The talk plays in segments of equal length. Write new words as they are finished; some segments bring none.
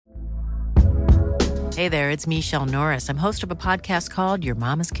Hey there, it's Michelle Norris. I'm host of a podcast called Your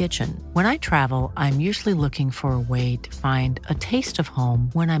Mama's Kitchen. When I travel, I'm usually looking for a way to find a taste of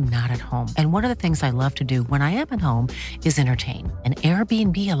home when I'm not at home. And one of the things I love to do when I am at home is entertain. And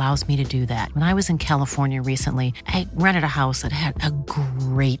Airbnb allows me to do that. When I was in California recently, I rented a house that had a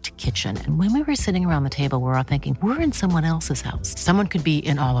great kitchen. And when we were sitting around the table, we were all thinking, we're in someone else's house. Someone could be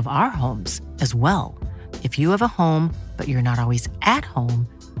in all of our homes as well. If you have a home, but you're not always at home,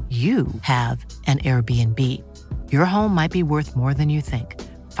 you have an Airbnb. Your home might be worth more than you think.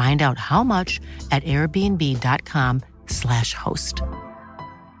 Find out how much at airbnb.com/host.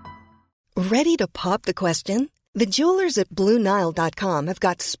 Ready to pop the question? The jewelers at BlueNile.com have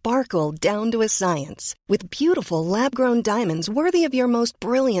got sparkle down to a science with beautiful lab-grown diamonds worthy of your most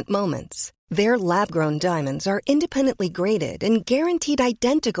brilliant moments. Their lab-grown diamonds are independently graded and guaranteed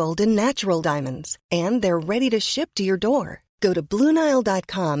identical to natural diamonds, and they're ready to ship to your door. Go to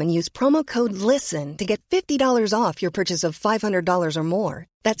BlueNile.com and use promo code LISTEN to get $50 off your purchase of $500 or more.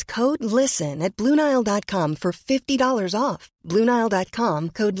 That's code LISTEN at BlueNile.com for $50 off. BlueNile.com,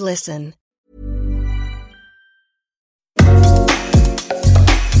 code LISTEN.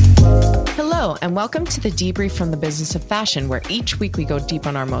 Hello, and welcome to the Debrief from the Business of Fashion, where each week we go deep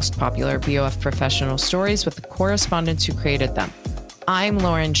on our most popular BOF professional stories with the correspondents who created them. I'm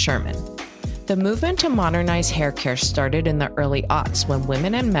Lauren Sherman. The movement to modernize hair care started in the early aughts when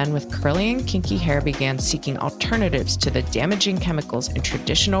women and men with curly and kinky hair began seeking alternatives to the damaging chemicals in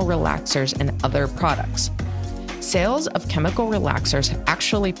traditional relaxers and other products. Sales of chemical relaxers have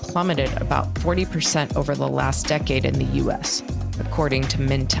actually plummeted about 40% over the last decade in the US, according to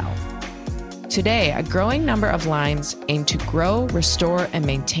Mintel. Today, a growing number of lines aimed to grow, restore, and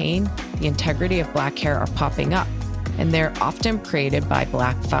maintain the integrity of Black hair are popping up, and they're often created by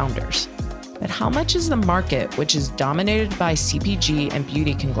Black founders. But how much is the market, which is dominated by CPG and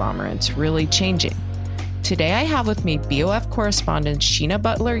beauty conglomerates, really changing? Today I have with me BOF correspondents Sheena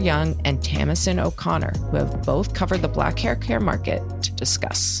Butler-Young and Tamison O'Connor, who have both covered the Black hair care market, to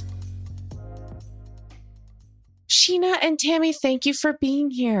discuss. Sheena and Tammy, thank you for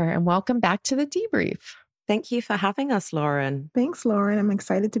being here and welcome back to the Debrief. Thank you for having us, Lauren. Thanks, Lauren. I'm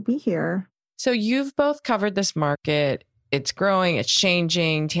excited to be here. So you've both covered this market. It's growing, it's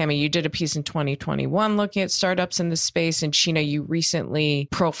changing. Tammy, you did a piece in 2021 looking at startups in this space. And Sheena, you recently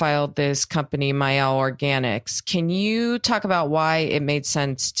profiled this company, Mielle Organics. Can you talk about why it made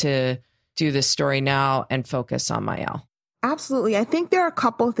sense to do this story now and focus on Mielle? Absolutely. I think there are a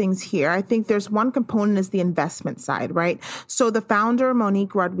couple of things here. I think there's one component is the investment side, right? So the founder,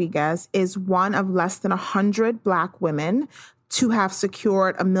 Monique Rodriguez, is one of less than 100 Black women to have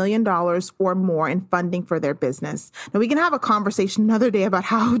secured $1 million or more in funding for their business. Now, we can have a conversation another day about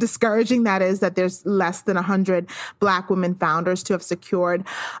how discouraging that is that there's less than 100 Black women founders to have secured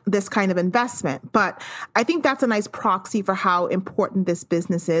this kind of investment. But I think that's a nice proxy for how important this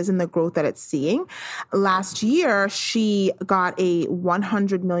business is and the growth that it's seeing. Last year, she got a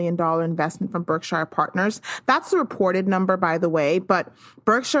 $100 million investment from Berkshire Partners. That's the reported number, by the way, but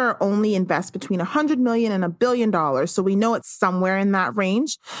Berkshire only invests between $100 million and $1 billion. So we know it's somewhere in that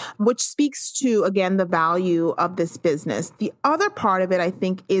range, which speaks to, again, the value of this business. The other part of it, I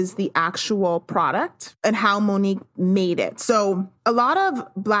think, is the actual product and how Monique made it. So a lot of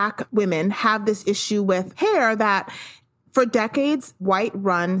Black women have this issue with hair that for decades,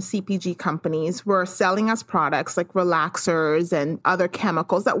 white-run CPG companies were selling us products like relaxers and other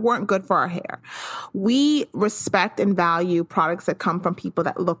chemicals that weren't good for our hair. We respect and value products that come from people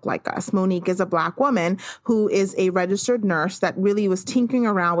that look like us. Monique is a Black woman who is a registered nurse that really was tinkering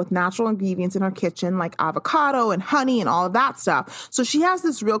around with natural ingredients in her kitchen like avocado and honey and all of that stuff. So she has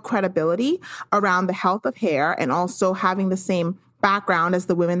this real credibility around the health of hair and also having the same background as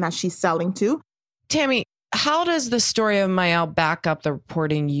the women that she's selling to. Tammy, how does the story of Mielle back up the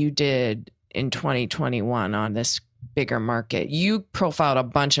reporting you did in 2021 on this bigger market? You profiled a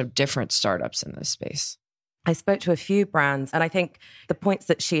bunch of different startups in this space. I spoke to a few brands, and I think the points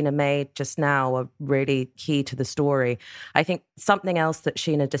that Sheena made just now are really key to the story. I think something else that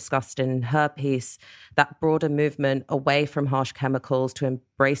Sheena discussed in her piece, that broader movement away from harsh chemicals to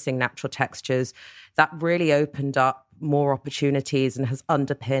embracing natural textures, that really opened up more opportunities and has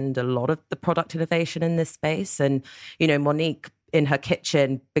underpinned a lot of the product innovation in this space. And, you know, Monique in her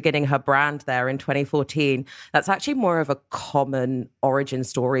kitchen, beginning her brand there in 2014, that's actually more of a common origin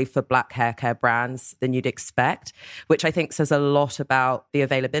story for Black hair care brands than you'd expect, which I think says a lot about the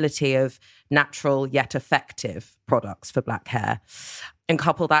availability of natural yet effective products for Black hair. And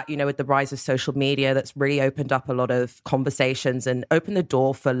couple that, you know, with the rise of social media, that's really opened up a lot of conversations and opened the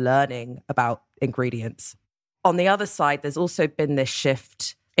door for learning about ingredients. On the other side, there's also been this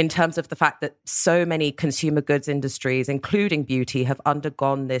shift in terms of the fact that so many consumer goods industries, including beauty, have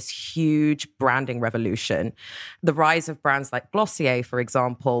undergone this huge branding revolution. The rise of brands like Glossier, for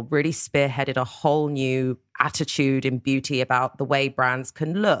example, really spearheaded a whole new attitude in beauty about the way brands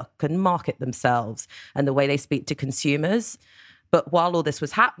can look and market themselves and the way they speak to consumers. But while all this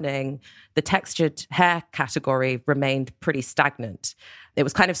was happening, the textured hair category remained pretty stagnant. It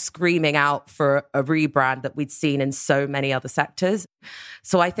was kind of screaming out for a rebrand that we'd seen in so many other sectors.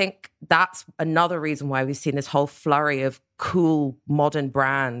 So I think that's another reason why we've seen this whole flurry of cool, modern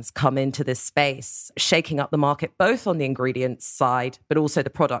brands come into this space, shaking up the market, both on the ingredients side, but also the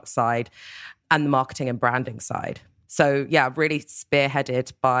product side and the marketing and branding side. So yeah, really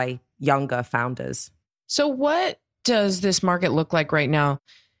spearheaded by younger founders. So what does this market look like right now?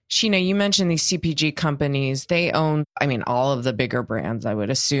 Sheena, you mentioned these CPG companies. They own, all of the bigger brands, I would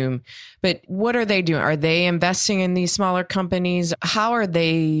assume. But what are they doing? Are they investing in these smaller companies? How are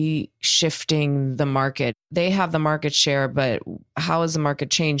they shifting the market? They have the market share, but how is the market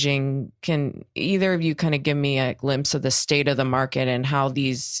changing? Can either of you kind of give me a glimpse of the state of the market and how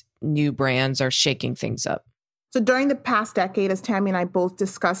these new brands are shaking things up? So during the past decade, as Tammy and I both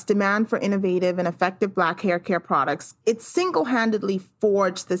discussed, demand for innovative and effective Black hair care products, it single-handedly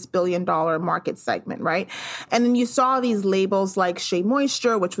forged this billion-dollar market segment, right? And then you saw these labels like Shea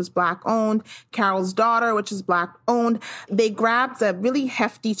Moisture, which was Black-owned, Carol's Daughter, which is Black-owned. They grabbed a really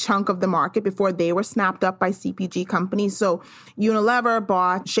hefty chunk of the market before they were snapped up by CPG companies. So Unilever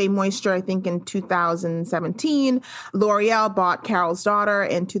bought Shea Moisture, I think, in 2017. L'Oreal bought Carol's Daughter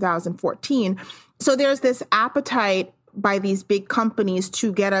in 2014. So there's this appetite by these big companies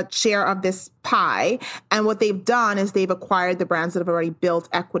to get a share of this pie. And what they've done is they've acquired the brands that have already built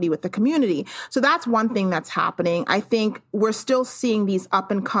equity with the community. So that's one thing that's happening. I think we're still seeing these up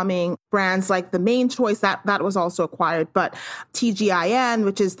and coming brands like The Mane Choice, that was also acquired, but TGIN,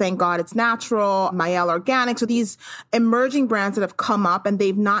 which is Thank God It's Natural, Mielle Organic. So these emerging brands that have come up and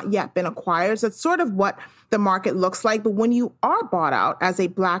they've not yet been acquired. So it's sort of what the market looks like. But when you are bought out as a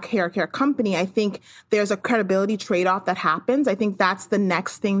Black hair care company, I think there's a credibility trade-off that happens. I think that's the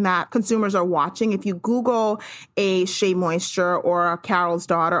next thing that consumers are watching. If you Google a Shea Moisture or a Carol's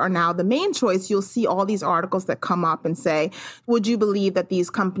Daughter or now The Mane Choice, you'll see all these articles that come up and say, would you believe that these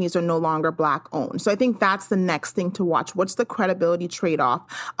companies are no longer Black owned? So I think that's the next thing to watch. What's the credibility trade-off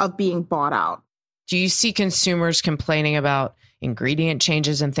of being bought out? Do you see consumers complaining about ingredient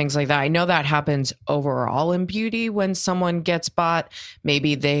changes and things like that? I know that happens overall in beauty when someone gets bought.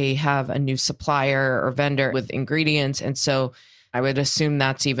 Maybe they have a new supplier or vendor with ingredients. And so I would assume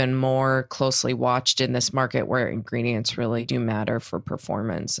that's even more closely watched in this market where ingredients really do matter for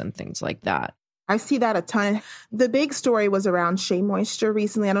performance and things like that. I see that a ton. The big story was around Shea Moisture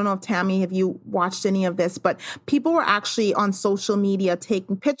recently. I don't know if Tammy, have you watched any of this, but people were actually on social media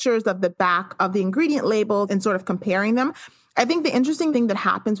taking pictures of the back of the ingredient labels and sort of comparing them. I think the interesting thing that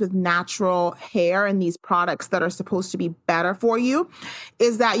happens with natural hair and these products that are supposed to be better for you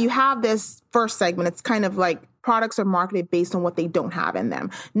is that you have this first segment. It's kind of like products are marketed based on what they don't have in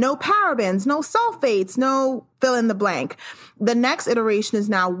them. No parabens, no sulfates, no fill in the blank. The next iteration is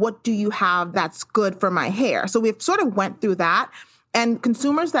now, what do you have that's good for my hair? So we've sort of went through that. And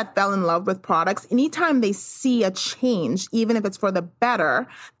consumers that fell in love with products, anytime they see a change, even if it's for the better,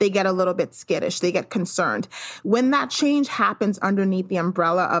 they get a little bit skittish. They get concerned. When that change happens underneath the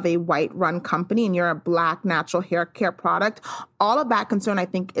umbrella of a white-run company and you're a Black natural hair care product, all of that concern, I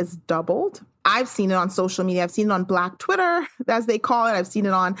think, is doubled. I've seen it on social media. I've seen it on Black Twitter, as they call it. I've seen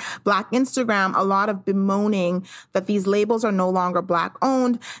it on Black Instagram, a lot of bemoaning that these labels are no longer Black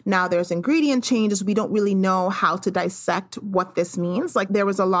owned. Now there's ingredient changes. We don't really know how to dissect what this means. Like there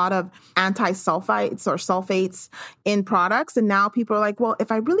was a lot of anti-sulfites or sulfates in products. And now people are like, well,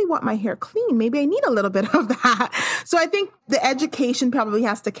 if I really want my hair clean, maybe I need a little bit of that. So I think the education probably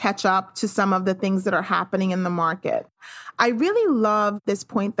has to catch up to some of the things that are happening in the market. I really love this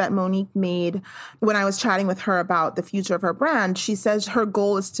point that Monique made when I was chatting with her about the future of her brand. She says her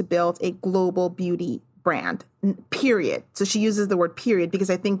goal is to build a global beauty brand, period. So she uses the word period because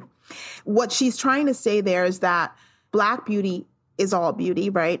I think what she's trying to say there is that Black beauty is all beauty,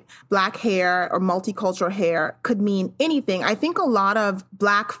 right? Black hair or multicultural hair could mean anything. I think a lot of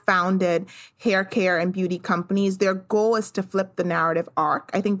Black founded hair care and beauty companies, their goal is to flip the narrative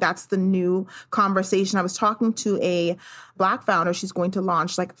arc. I think that's the new conversation. I was talking to a Black founder. She's going to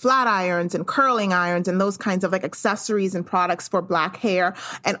launch like flat irons and curling irons and those kinds of like accessories and products for Black hair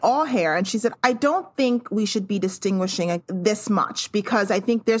and all hair. And she said, I don't think we should be distinguishing this much because I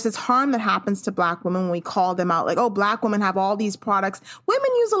think there's this harm that happens to Black women when we call them out like, oh, Black women have all these products. Women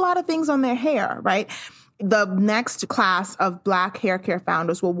use a lot of things on their hair, right? the next class of Black hair care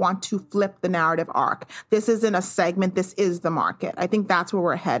founders will want to flip the narrative arc. This isn't a segment. This is the market. I think that's where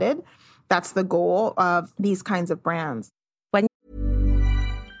we're headed. That's the goal of these kinds of brands.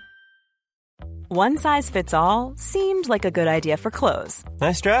 One size fits all seemed like a good idea for clothes.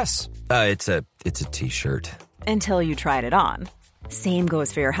 Nice dress. It's a t-shirt. Until you tried it on. Same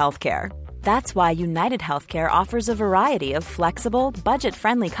goes for your healthcare. That's why United Healthcare offers a variety of flexible,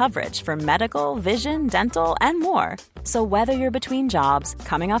 budget-friendly coverage for medical, vision, dental, and more. So whether you're between jobs,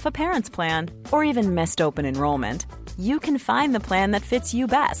 coming off a parent's plan, or even missed open enrollment, you can find the plan that fits you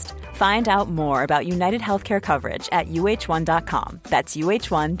best. Find out more about United Healthcare coverage at uh1.com. That's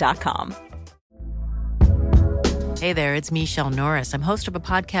uh1.com. Hey there, it's Michelle Norris. I'm host of a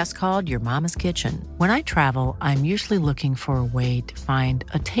podcast called Your Mama's Kitchen. When I travel, I'm usually looking for a way to find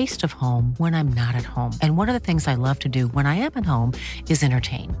a taste of home when I'm not at home. And one of the things I love to do when I am at home is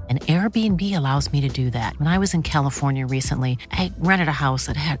entertain. And Airbnb allows me to do that. When I was in California recently, I rented a house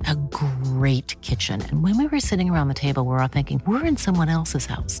that had a great kitchen. And when we were sitting around the table, we're all thinking, we're in someone else's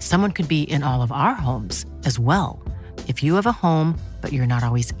house. Someone could be in all of our homes as well. If you have a home, but you're not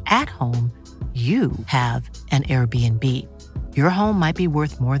always at home, you have an Airbnb. Your home might be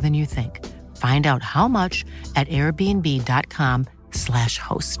worth more than you think. Find out how much at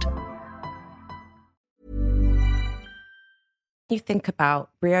airbnb.com/host. You think about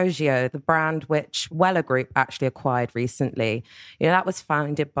Briogeo, the brand which Weller Group actually acquired recently. That was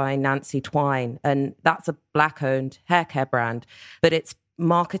founded by Nancy Twine, and that's a Black-owned hair care brand, but it's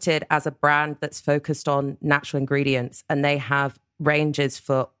marketed as a brand that's focused on natural ingredients, and they have ranges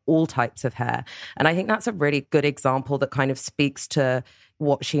for all types of hair. And I think that's a really good example that kind of speaks to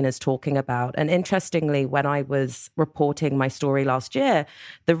what Sheena's talking about. And interestingly, when I was reporting my story last year,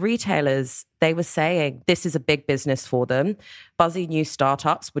 the retailers, they were saying this is a big business for them. Buzzy new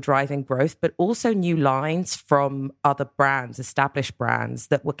startups were driving growth, but also new lines from other brands, established brands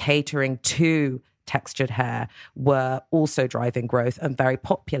that were catering to textured hair were also driving growth and very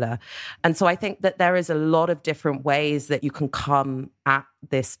popular. And so I think that there is a lot of different ways that you can come at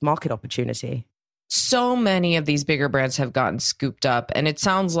this market opportunity. So many of these bigger brands have gotten scooped up, and it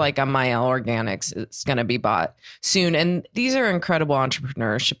sounds like Amayel Organics is going to be bought soon. And these are incredible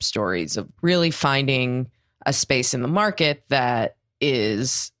entrepreneurship stories of really finding a space in the market that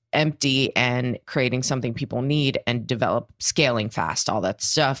is empty and creating something people need and scaling fast, all that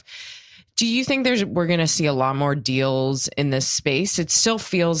stuff. Do you think we're going to see a lot more deals in this space? It still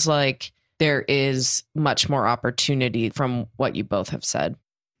feels like there is much more opportunity from what you both have said.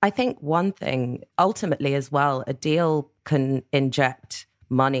 I think one thing, ultimately as well, a deal can inject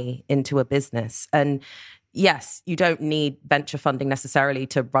money into a business. And yes, you don't need venture funding necessarily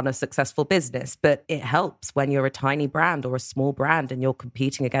to run a successful business, but it helps when you're a tiny brand or a small brand and you're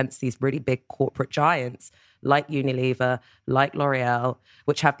competing against these really big corporate giants like Unilever, like L'Oreal,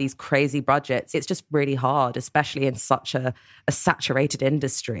 which have these crazy budgets. It's just really hard, especially in such a saturated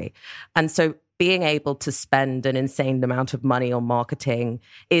industry. And so being able to spend an insane amount of money on marketing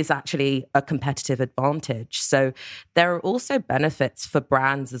is actually a competitive advantage. So there are also benefits for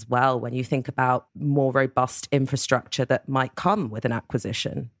brands as well when you think about more robust infrastructure that might come with an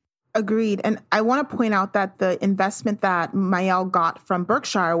acquisition. Agreed. And I want to point out that the investment that Mayel got from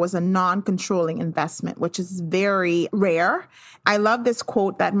Berkshire was a non-controlling investment, which is very rare. I love this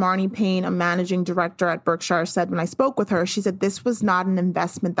quote that Marnie Payne, a managing director at Berkshire, said when I spoke with her. She said, this was not an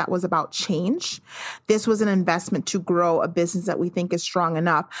investment that was about change. This was an investment to grow a business that we think is strong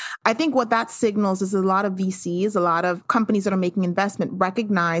enough. I think what that signals is a lot of VCs, a lot of companies that are making investment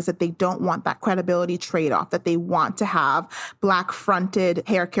recognize that they don't want that credibility trade-off, that they want to have Black-fronted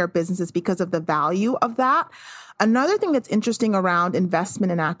hair care businesses because of the value of that. Another thing that's interesting around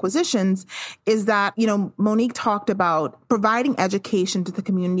investment and acquisitions is that, Monique talked about providing education to the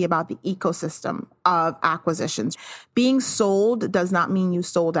community about the ecosystem of acquisitions. Being sold does not mean you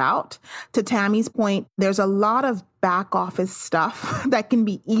sold out. To Tammy's point, there's a lot of back office stuff that can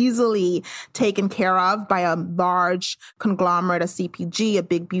be easily taken care of by a large conglomerate, a CPG, a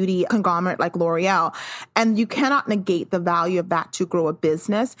big beauty conglomerate like L'Oreal. And you cannot negate the value of that to grow a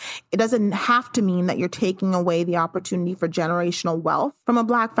business. It doesn't have to mean that you're taking away the opportunity for generational wealth from a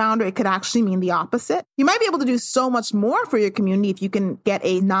Black founder. It could actually mean the opposite. You might be able to do so much more for your community if you can get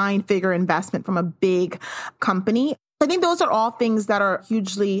a 9-figure investment from a big company. I think those are all things that are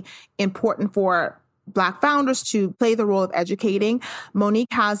hugely important for Black founders to play the role of educating.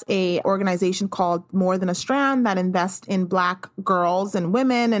 Monique has a organization called More Than a Strand that invests in Black girls and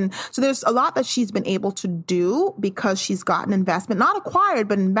women. And so there's a lot that she's been able to do because she's gotten investment, not acquired,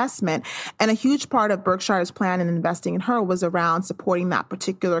 but investment. And a huge part of Berkshire's plan in investing in her was around supporting that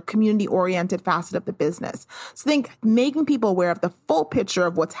particular community-oriented facet of the business. So I think making people aware of the full picture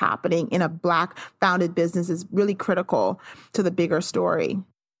of what's happening in a Black founded business is really critical to the bigger story.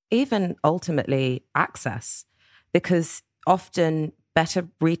 Even ultimately access, because often better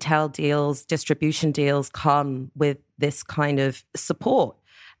retail deals, distribution deals come with this kind of support.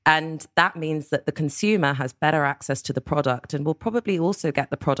 And that means that the consumer has better access to the product and will probably also get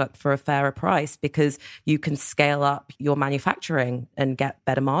the product for a fairer price because you can scale up your manufacturing and get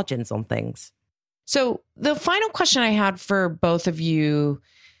better margins on things. So the final question I had for both of you,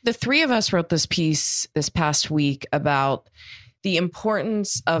 the three of us wrote this piece this past week about the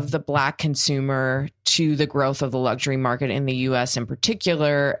importance of the Black consumer to the growth of the luxury market in the US in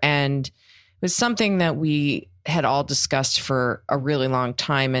particular. And it was something that we had all discussed for a really long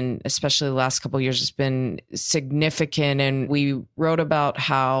time. And especially the last couple of years, it's been significant. And we wrote about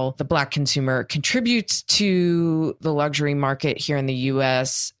how the Black consumer contributes to the luxury market here in the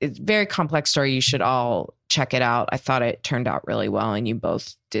US. It's a very complex story. You should all check it out. I thought it turned out really well, and you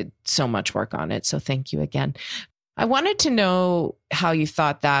both did so much work on it. So thank you again. I wanted to know how you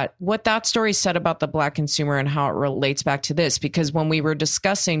thought what that story said about the Black consumer and how it relates back to this, because when we were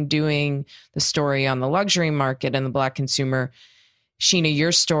discussing doing the story on the luxury market and the Black consumer, Sheena,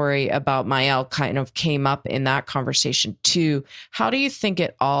 your story about Mael kind of came up in that conversation too. How do you think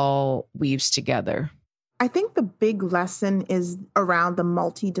it all weaves together? I think the big lesson is around the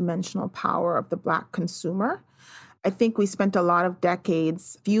multidimensional power of the Black consumer. I think we spent a lot of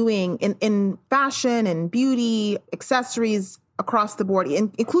decades viewing in fashion and beauty, accessories across the board,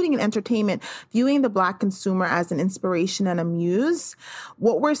 including in entertainment, viewing the Black consumer as an inspiration and a muse.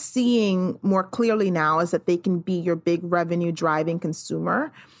 What we're seeing more clearly now is that they can be your big revenue driving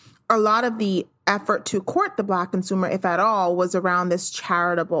consumer. A lot of the effort to court the Black consumer, if at all, was around this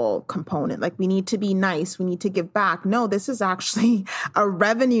charitable component. Like, we need to be nice, we need to give back. No, this is actually a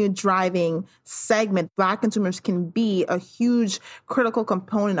revenue driving segment. Black consumers can be a huge critical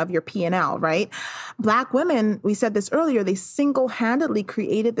component of your P&L, right? Black women, we said this earlier, they single-handedly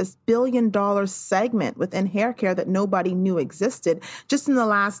created this billion-dollar segment within hair care that nobody knew existed just in the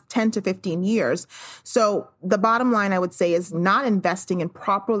last 10 to 15 years. So the bottom line, I would say, is not investing in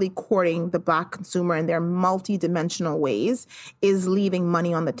properly courting the Black consumer in their multi-dimensional ways is leaving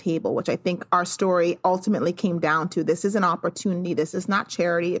money on the table, which I think our story ultimately came down to. This is an opportunity. This is not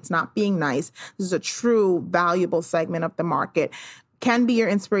charity. It's not being nice. This is a true valuable segment of the market. Can be your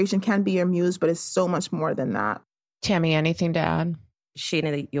inspiration, can be your muse, but it's so much more than that. Tammy, anything to add?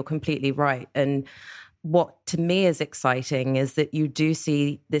 Sheena, you're completely right. And what to me is exciting is that you do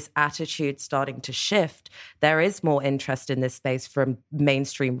see this attitude starting to shift. There is more interest in this space from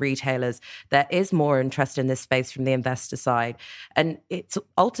mainstream retailers. There is more interest in this space from the investor side. And it's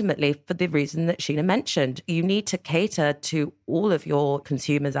ultimately for the reason that Sheena mentioned. You need to cater to all of your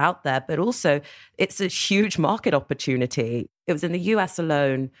consumers out there, but also it's a huge market opportunity. It was in the US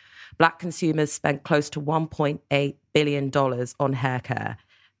alone, Black consumers spent close to $1.8 billion on hair care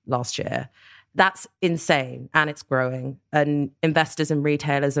last year. That's insane, and it's growing. And investors and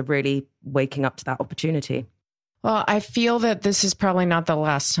retailers are really waking up to that opportunity. Well, I feel that this is probably not the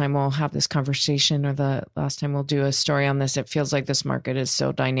last time we'll have this conversation or the last time we'll do a story on this. It feels like this market is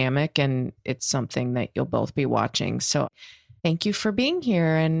so dynamic, and it's something that you'll both be watching. So thank you for being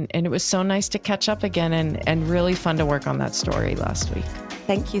here. And it was so nice to catch up again and really fun to work on that story last week.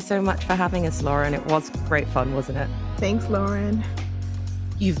 Thank you so much for having us, Lauren. It was great fun, wasn't it? Thanks, Lauren.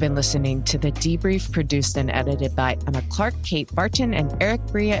 You've been listening to The Debrief, produced and edited by Emma Clark, Kate Barton, and Eric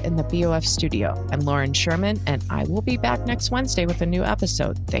Bria in the BOF studio. I'm Lauren Sherman, and I will be back next Wednesday with a new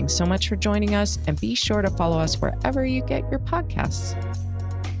episode. Thanks so much for joining us, and be sure to follow us wherever you get your podcasts.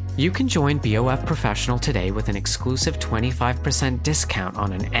 You can join BOF Professional today with an exclusive 25% discount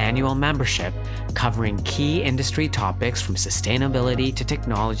on an annual membership covering key industry topics from sustainability to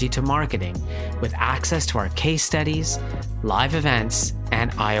technology to marketing, with access to our case studies, live events,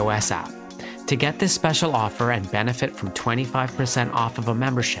 and iOS app. To get this special offer and benefit from 25% off of a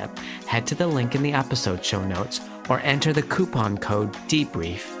membership, head to the link in the episode show notes or enter the coupon code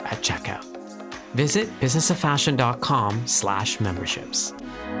DEBRIEF at checkout. Visit businessofashion.com/memberships.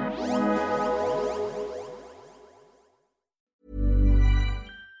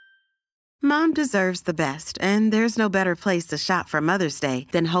 Mom Mom deserves the best, and there's no better place to shop for Mother's Day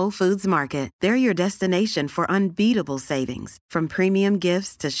than Whole Foods Market. They're your destination for unbeatable savings, from premium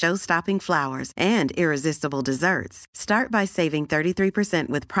gifts to show-stopping flowers and irresistible desserts. Start by saving 33%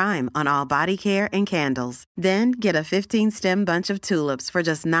 with Prime on all body care and candles. Then get a 15-stem bunch of tulips for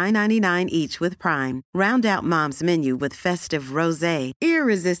just $9.99 each with Prime. Round out Mom's menu with festive rosé,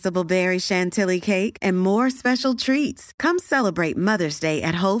 irresistible berry chantilly cake, and more special treats. Come celebrate Mother's Day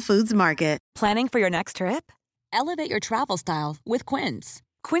at Whole Foods Market. Planning for your next trip? Elevate your travel style with Quince.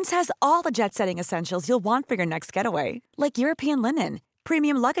 Quince has all the jet-setting essentials you'll want for your next getaway, like European linen,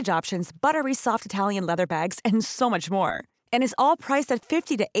 premium luggage options, buttery soft Italian leather bags, and so much more. And is all priced at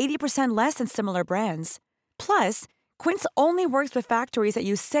 50 to 80% less than similar brands. Plus, Quince only works with factories that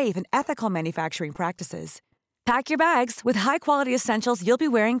use safe and ethical manufacturing practices. Pack your bags with high-quality essentials you'll be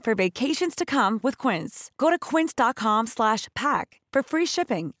wearing for vacations to come with Quince. Go to quince.com/pack for free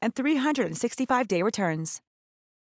shipping and 365-day returns.